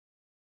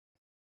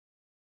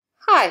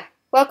Hi,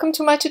 welcome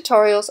to my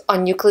tutorials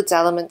on Euclid's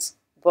Elements,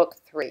 Book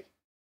 3.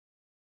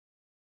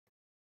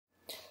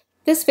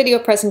 This video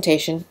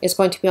presentation is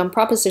going to be on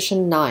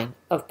Proposition 9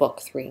 of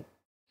Book 3,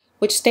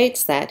 which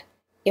states that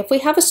if we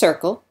have a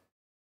circle,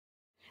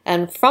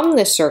 and from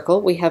this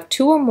circle we have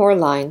two or more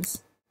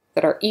lines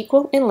that are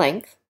equal in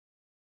length,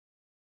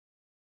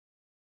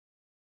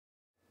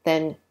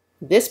 then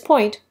this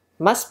point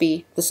must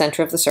be the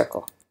center of the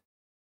circle.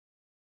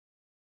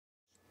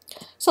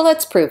 So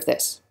let's prove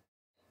this.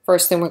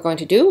 First thing we're going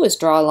to do is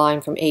draw a line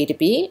from A to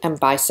B and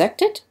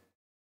bisect it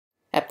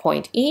at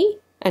point E,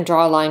 and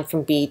draw a line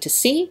from B to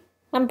C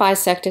and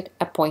bisect it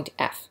at point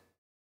F.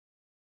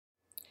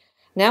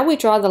 Now we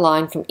draw the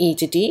line from E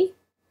to D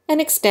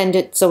and extend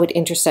it so it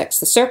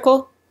intersects the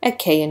circle at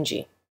K and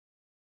G.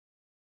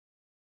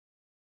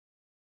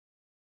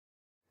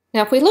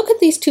 Now if we look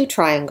at these two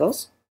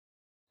triangles,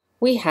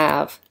 we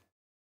have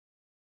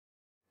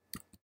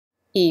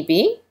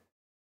EB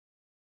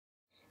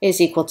is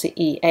equal to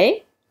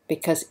EA,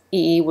 because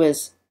E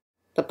was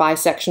the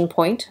bisection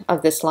point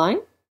of this line.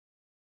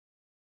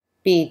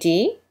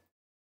 BD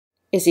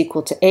is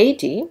equal to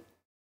AD,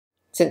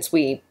 since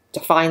we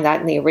defined that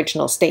in the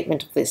original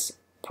statement of this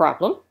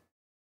problem.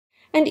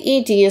 And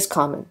ED is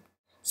common.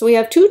 So we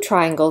have two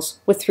triangles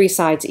with three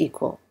sides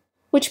equal,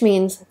 which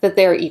means that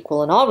they are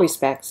equal in all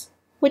respects,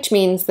 which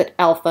means that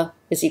alpha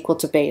is equal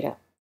to beta.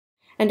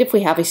 And if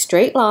we have a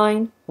straight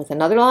line with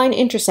another line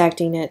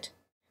intersecting it,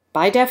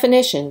 by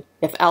definition,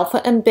 if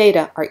alpha and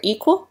beta are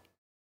equal,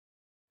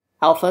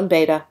 alpha and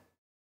beta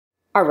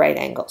are right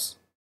angles.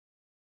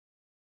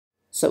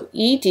 So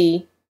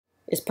ED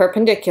is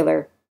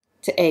perpendicular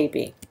to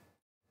AB.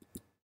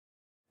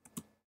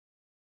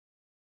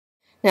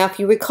 Now, if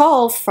you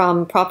recall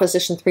from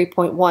Proposition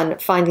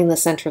 3.1, finding the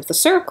center of the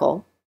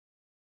circle,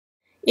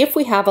 if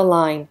we have a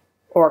line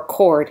or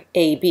chord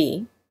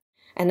AB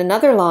and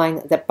another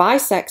line that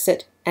bisects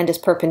it and is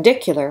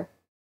perpendicular,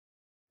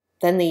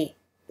 then the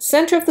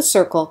center of the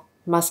circle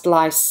must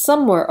lie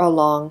somewhere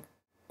along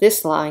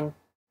this line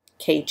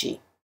KG.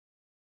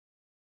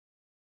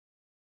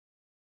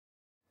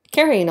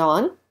 Carrying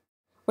on,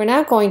 we're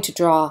now going to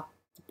draw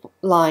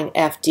line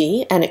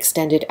FD and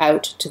extend it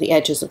out to the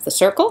edges of the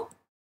circle.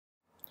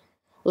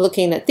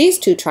 Looking at these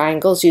two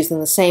triangles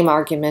using the same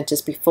argument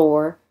as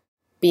before,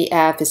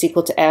 BF is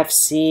equal to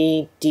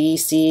FC,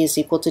 DC is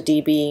equal to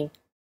DB,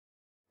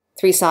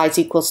 three sides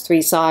equals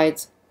three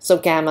sides, so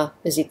gamma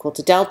is equal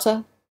to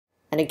delta.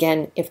 And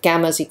again, if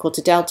gamma is equal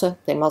to delta,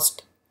 it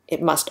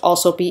must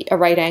also be a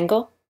right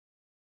angle.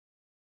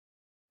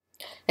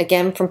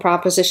 Again, from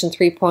Proposition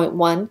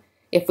 3.1,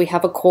 if we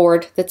have a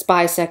chord that's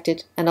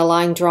bisected and a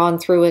line drawn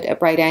through it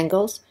at right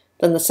angles,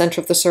 then the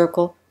center of the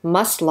circle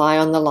must lie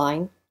on the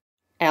line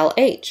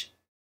LH.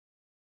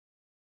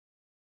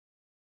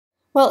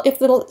 Well, if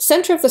the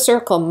center of the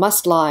circle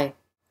must lie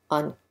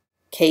on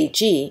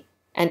KG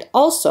and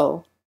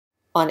also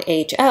on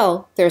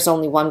HL, there's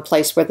only one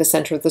place where the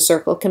center of the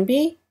circle can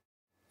be,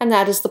 and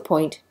that is the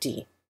point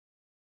D.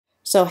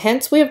 So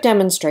hence we have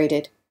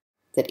demonstrated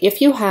that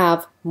if you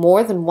have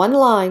more than one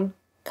line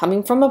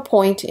coming from a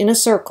point in a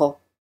circle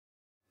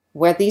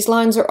where these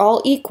lines are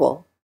all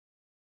equal,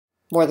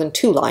 more than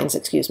two lines,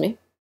 excuse me,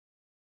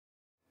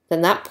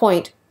 then that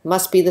point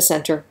must be the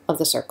center of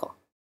the circle.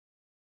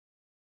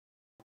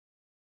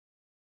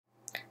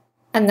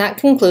 And that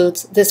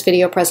concludes this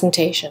video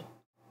presentation.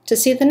 To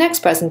see the next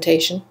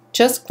presentation,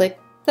 just click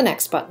the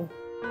next button.